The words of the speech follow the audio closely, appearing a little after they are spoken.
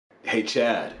Hey,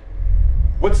 Chad.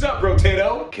 What's up,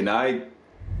 Rotato? Can I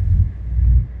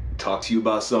talk to you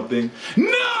about something?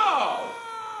 No!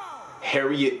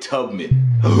 Harriet Tubman.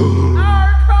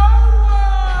 Our code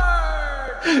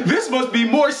word! This must be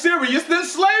more serious than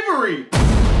slavery!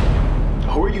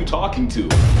 Who are you talking to?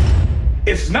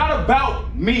 It's not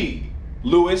about me,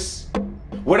 Louis.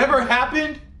 Whatever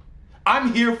happened,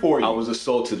 I'm here for you. I was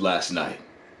assaulted last night.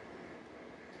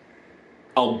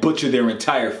 I'll butcher their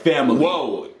entire family.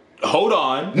 Whoa, hold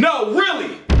on. No,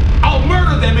 really! I'll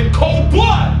murder them in cold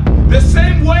blood! The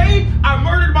same way I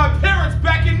murdered my parents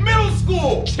back in middle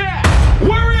school! Chad,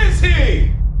 where is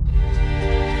he?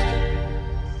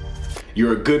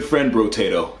 You're a good friend,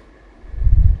 Rotato.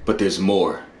 But there's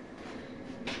more.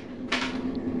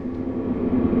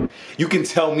 You can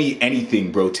tell me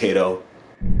anything, Rotato.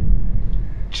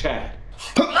 Chad.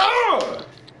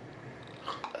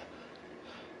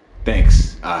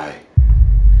 Thanks, I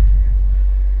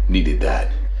needed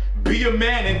that. Be a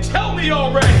man and tell me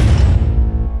already!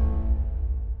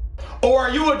 Or are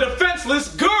you a defenseless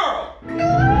girl?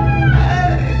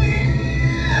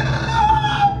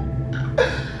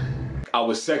 I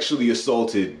was sexually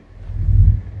assaulted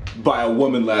by a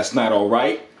woman last night,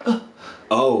 alright?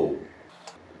 Oh,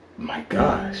 my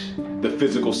gosh. The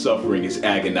physical suffering is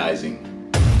agonizing.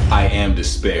 I am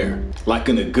despair. Like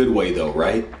in a good way though,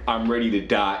 right? I'm ready to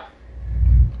die.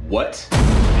 What?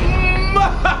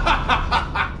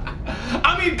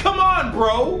 I mean, come on,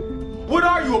 bro. What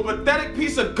are you, a pathetic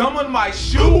piece of gum on my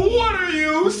shoe? What are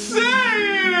you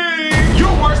saying?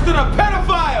 You're worse than a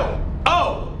pedophile.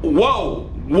 Oh, whoa,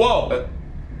 whoa.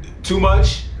 Too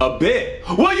much? A bit.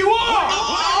 Well, you are.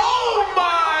 Oh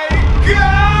my God.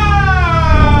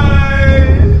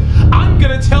 I'm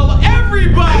gonna tell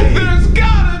everybody. There's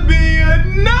gotta be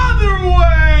another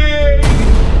way.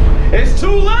 It's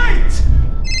too late.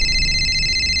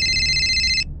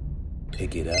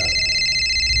 Pick it up.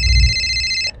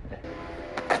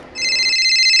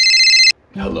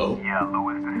 Hello? Yeah,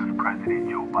 Louis, this is President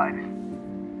Joe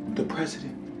Biden. The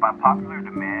president? By popular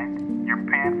demand, you're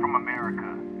banned from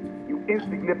America. You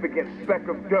insignificant speck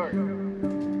of dirt.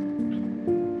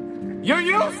 You're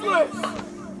useless!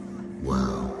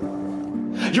 Wow.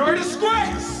 You're a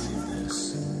disgrace!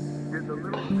 There's a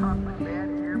little toxic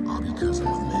man here. All because I'm a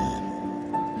man.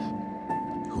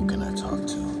 Who can I talk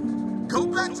to? Go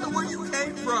back to where you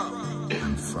came from.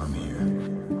 I'm from here.